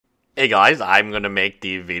Hey guys, I'm going to make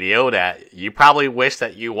the video that you probably wish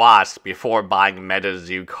that you watched before buying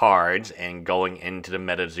MetaZoo cards and going into the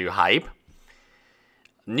MetaZoo hype.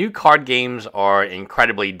 New card games are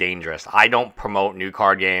incredibly dangerous. I don't promote new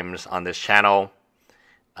card games on this channel.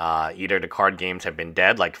 Either the card games have been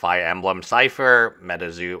dead, like Fire Emblem, Cipher,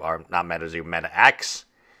 MetaZoo, or not MetaZoo, MetaX,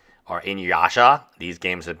 or Inuyasha. These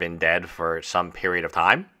games have been dead for some period of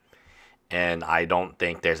time. And I don't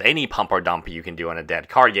think there's any pump or dump you can do on a dead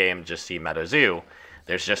card game. Just see MetaZoo.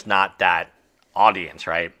 There's just not that audience,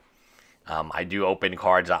 right? I do open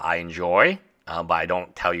cards that I enjoy, but I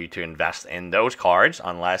don't tell you to invest in those cards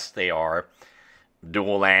unless they are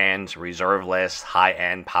dual lands, reserve lists,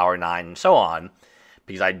 high-end, power 9, and so on.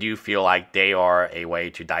 Because I do feel like they are a way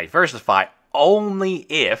to diversify only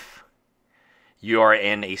if you are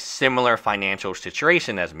in a similar financial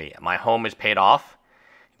situation as me. My home is paid off.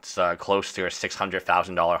 It's close to a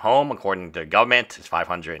 $600,000 home, according to the government. It's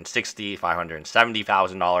 $560,000,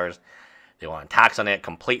 $570,000. They want a tax on it,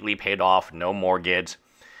 completely paid off, no mortgage.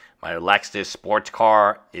 My Lexus sports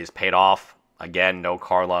car is paid off. Again, no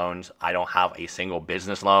car loans. I don't have a single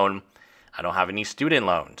business loan. I don't have any student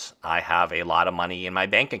loans. I have a lot of money in my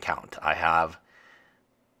bank account. I have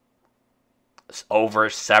over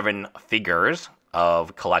 7 figures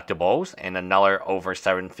of collectibles and another over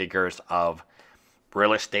 7 figures of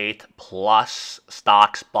real estate plus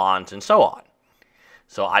stocks, bonds, and so on.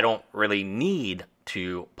 So I don't really need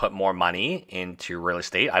to put more money into real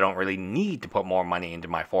estate. I don't really need to put more money into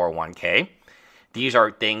my 401k. These are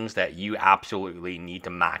things that you absolutely need to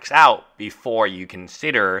max out before you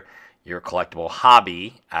consider your collectible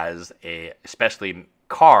hobby as especially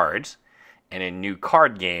cards and a new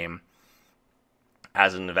card game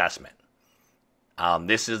as an investment.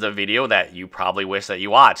 This is a video that you probably wish that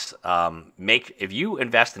you watched. If you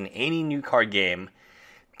invest in any new card game,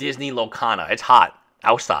 Disney Locana, it's hot.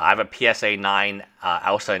 Elsa, I have a PSA 9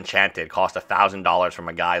 Elsa Enchanted, cost $1,000 from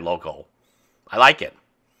a guy local. I like it.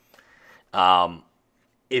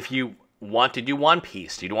 If you want to do One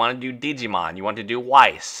Piece, you want to do Digimon, you want to do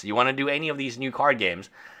Weiss, you want to do any of these new card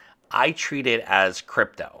games, I treat it as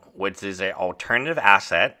crypto, which is an alternative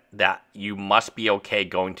asset that you must be okay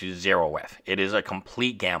going to zero with. It is a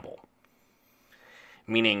complete gamble.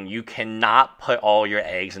 Meaning you cannot put all your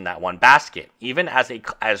eggs in that one basket. Even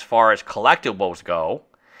as far as collectibles go,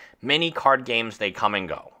 many card games, they come and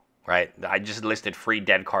go, right? I just listed 3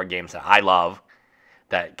 dead card games that I love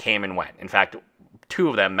that came and went. In fact, 2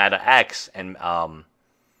 of them, MetaX and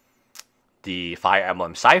the Fire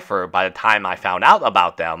Emblem Cipher, by the time I found out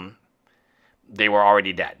about them, they were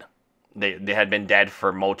already dead. They had been dead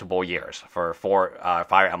for multiple years. For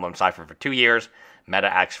Fire Emblem Cipher for 2 years,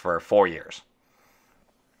 MetaX for 4 years.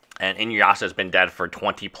 And Inuyasha has been dead for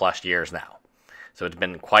 20 plus years now. So it's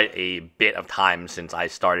been quite a bit of time since I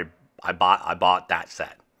bought that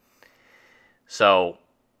set. So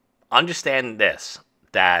understand this,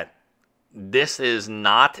 that this is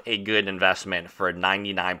not a good investment for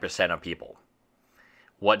 99% of people.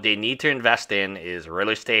 What they need to invest in is real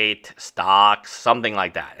estate, stocks, something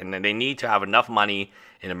like that. And then they need to have enough money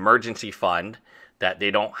in an emergency fund that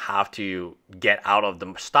they don't have to get out of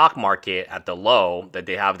the stock market at the low, that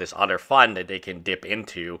they have this other fund that they can dip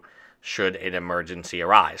into should an emergency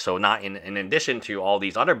arise. So not in addition to all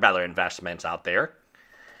these other better investments out there,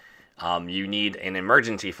 you need an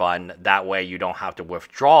emergency fund. That way you don't have to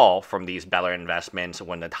withdraw from these better investments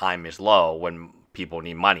when the time is low, when people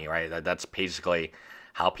need money, right? That's basically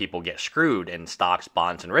how people get screwed in stocks,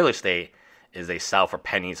 bonds, and real estate, is they sell for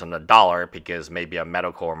pennies on the dollar because maybe a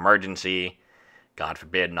medical emergency, God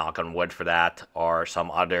forbid, knock on wood for that, or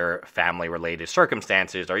some other family-related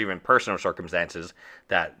circumstances or even personal circumstances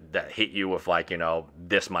that hit you with, like,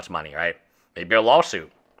 this much money, right? Maybe a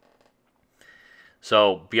lawsuit.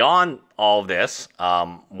 So beyond all of this,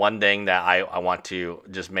 one thing that I want to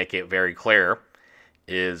just make it very clear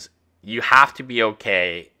is you have to be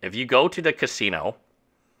okay. If you go to the casino,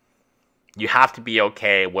 you have to be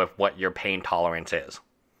okay with what your pain tolerance is.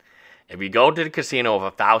 If you go to the casino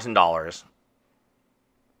with $1,000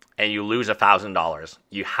 and you lose $1,000,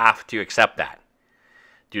 you have to accept that.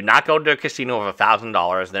 Do not go to a casino with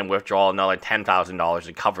 $1,000, then withdraw another $10,000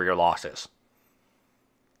 to cover your losses.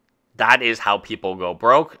 That is how people go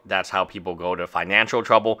broke. That's how people go to financial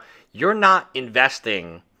trouble. You're not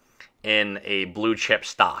investing in a blue chip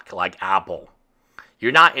stock like Apple.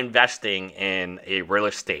 You're not investing in a real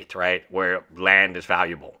estate, right, where land is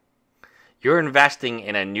valuable. You're investing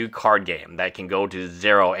in a new card game that can go to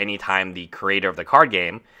zero anytime the creator of the card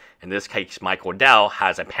game, in this case Michael Dell,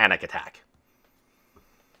 has a panic attack.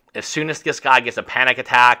 As soon as this guy gets a panic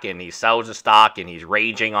attack and he sells the stock and he's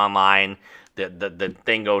raging online, the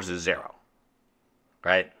thing goes to zero,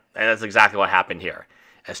 right? And that's exactly what happened here.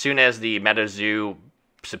 As soon as the MetaZoo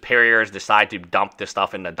superiors decide to dump this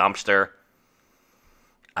stuff in the dumpster,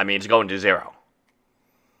 I mean, it's going to zero.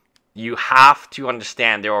 You have to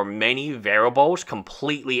understand there are many variables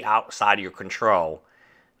completely outside of your control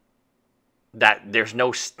that there's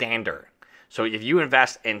no standard. So if you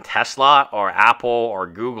invest in Tesla or Apple or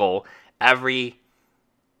Google,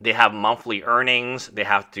 they have monthly earnings, they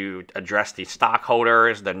have to address the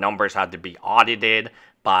stockholders, the numbers have to be audited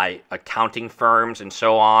by accounting firms and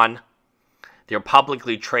so on. They're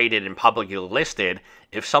publicly traded and publicly listed.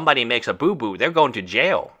 If somebody makes a boo-boo, they're going to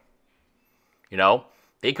jail. You know,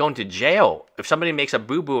 they go into jail. If somebody makes a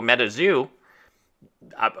boo-boo at MetaZoo,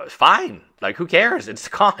 fine. Like, who cares? It's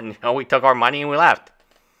gone. You know, we took our money and we left.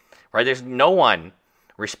 Right? There's no one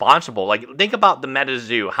responsible. Like, think about the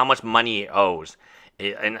MetaZoo, how much money it owes,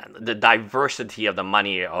 and the diversity of the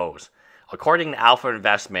money it owes. According to Alpha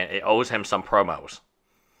Investment, it owes him some promos.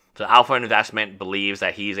 So Alpha Investment believes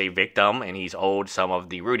that he's a victim and he's owed some of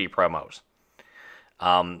the Rudy promos.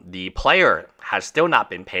 The player has still not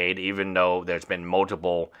been paid, even though there's been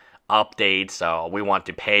multiple updates. So we want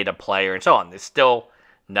to pay the player and so on. It's still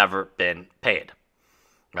never been paid,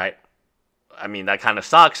 right? I mean, that kind of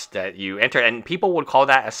sucks that you enter, and people would call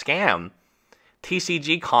that a scam.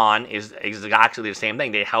 TCG Con is actually the same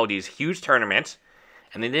thing. They held these huge tournaments,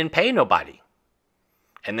 and they didn't pay nobody.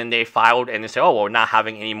 And then they filed and they said, oh, well, we're not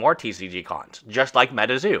having any more TCG Cons, just like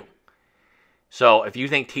MetaZoo. So if you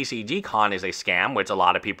think TCG Con is a scam, which a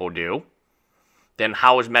lot of people do, then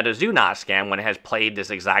how is MetaZoo not a scam when it has played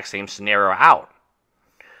this exact same scenario out?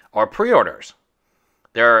 Or pre-orders.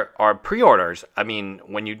 There are pre-orders. I mean,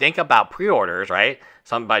 when you think about pre-orders, right?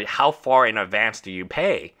 How far in advance do you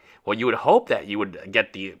pay? Well, you would hope that you would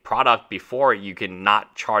get the product before you can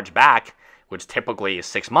not charge back, which typically is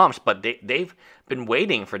 6 months. But they've been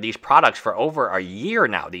waiting for these products for over a year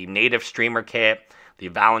now. The native streamer kit, the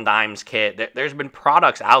Valentine's kit. There's been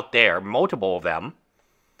products out there, multiple of them.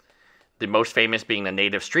 The most famous being the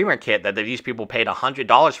native streamer kit that these people paid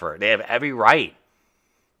 $100 for. They have every right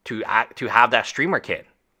to have that streamer kit.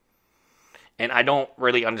 And I don't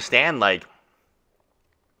really understand, like,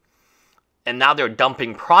 and now they're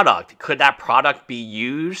dumping product. Could that product be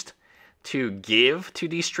used to give to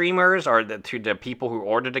these streamers or to the people who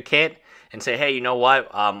ordered the kit and say, hey, you know what,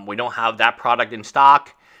 we don't have that product in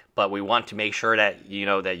stock, but we want to make sure that, you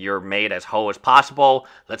know, that you're made as whole as possible.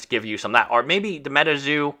 Let's give you some of that. Or maybe the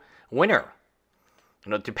MetaZoo winner, you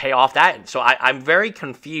know, to pay off that. So I'm very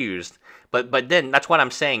confused. But then that's what I'm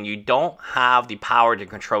saying. You don't have the power to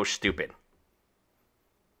control stupid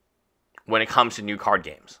when it comes to new card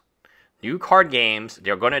games. New card games,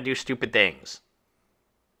 they're going to do stupid things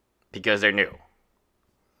because they're new.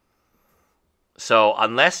 So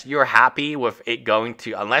unless you're happy with it going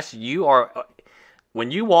to,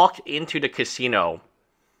 when you walk into the casino,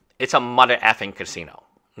 it's a mother effing casino.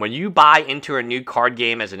 When you buy into a new card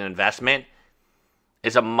game as an investment,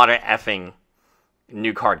 it's a mother effing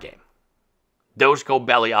new card game. Those go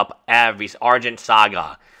belly up every Argent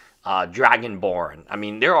Saga, Dragonborn. I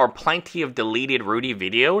mean, there are plenty of deleted Rudy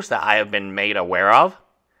videos that I have been made aware of,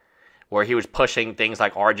 where he was pushing things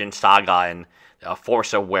like Argent Saga and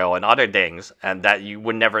Force of Will and other things, and that you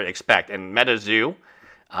would never expect. And MetaZoo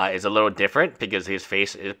is a little different because his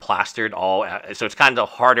face is plastered all, so it's kind of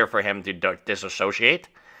harder for him to disassociate.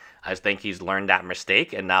 I think he's learned that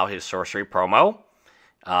mistake, and now his sorcery promo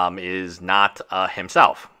is not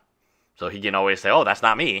himself. So he can always say, oh, that's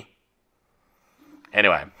not me.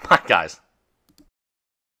 Anyway, bye guys.